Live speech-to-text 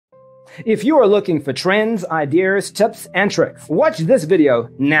If you are looking for trends, ideas, tips, and tricks, watch this video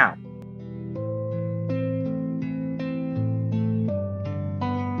now.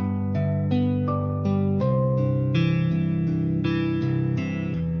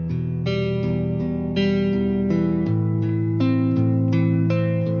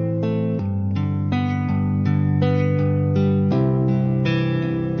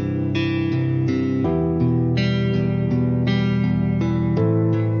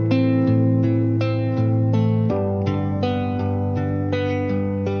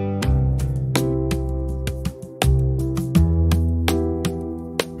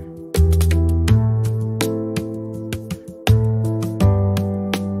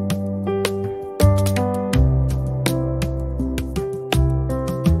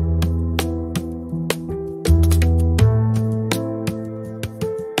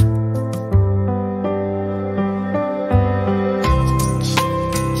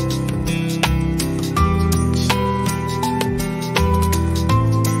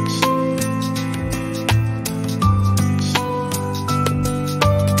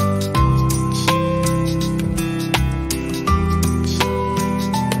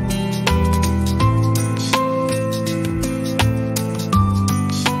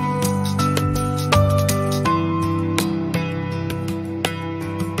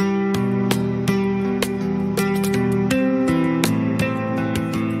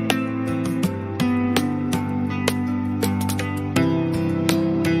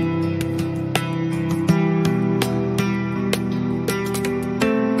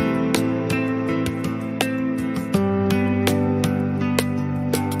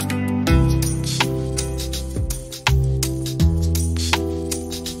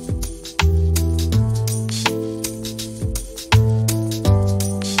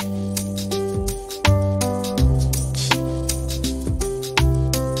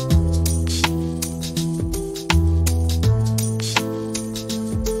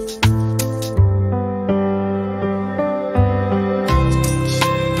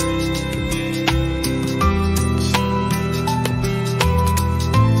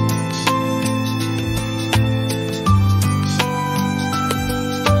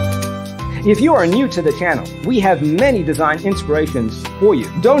 If you are new to the channel, we have many design inspirations for you.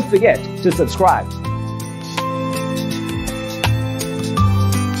 Don't forget to subscribe.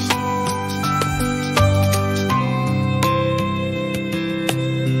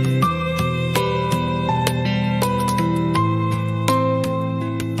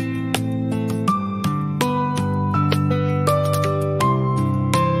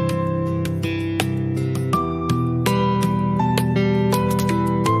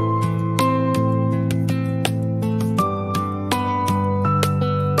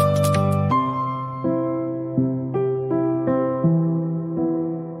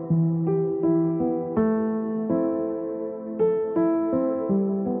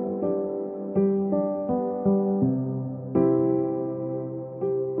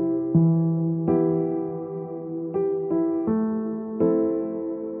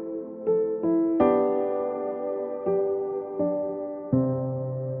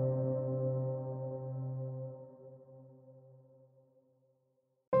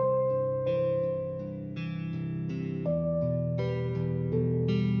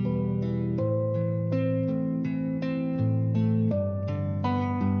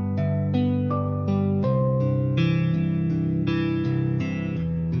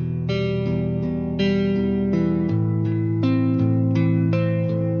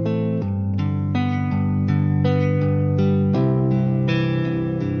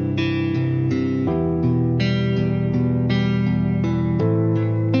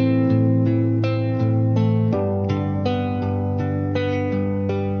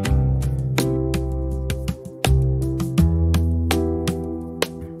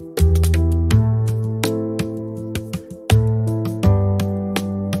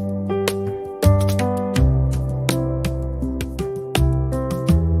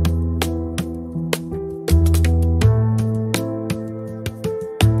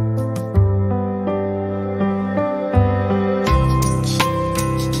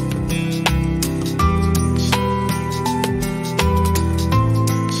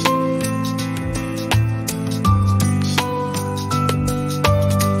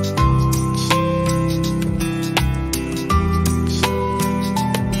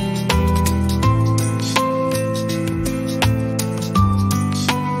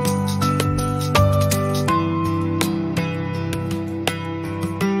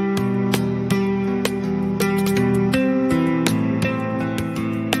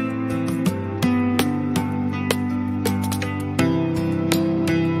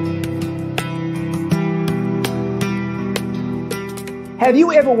 Have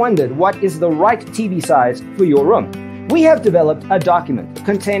you ever wondered what is the right TV size for your room? We have developed a document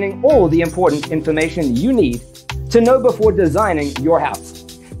containing all the important information you need to know before designing your house.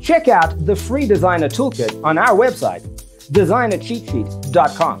 Check out the free designer toolkit on our website,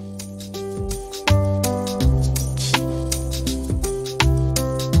 designercheatsheet.com.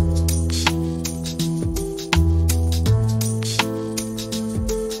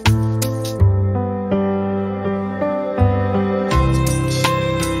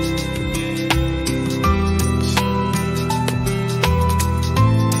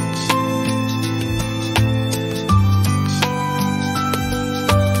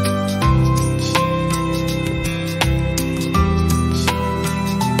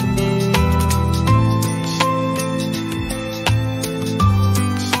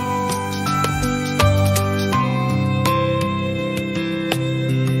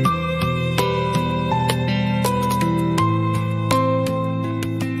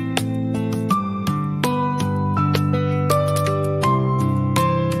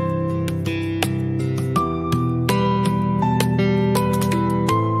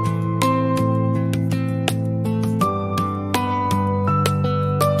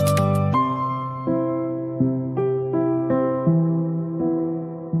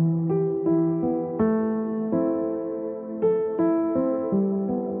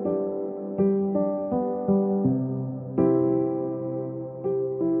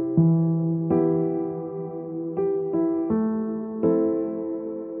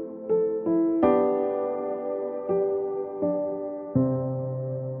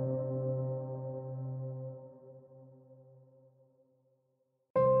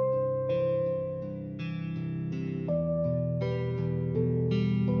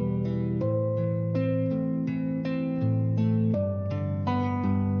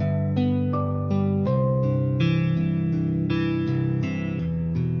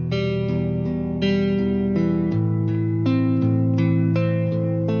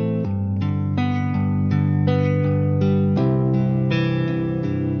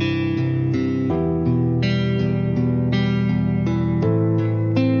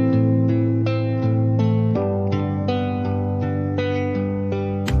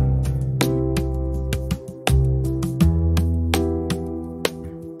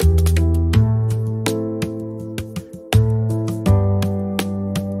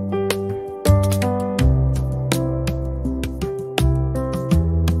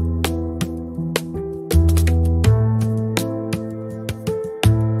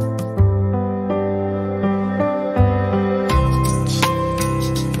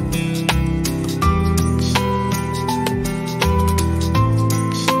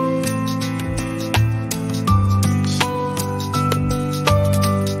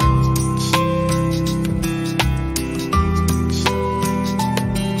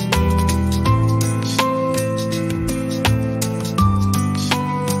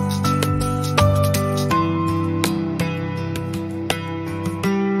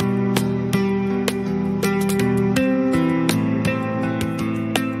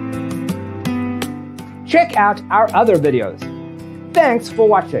 Check out our other videos. Thanks for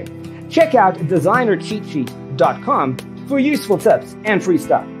watching. Check out designercheatsheet.com for useful tips and free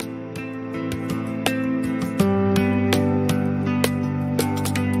stuff.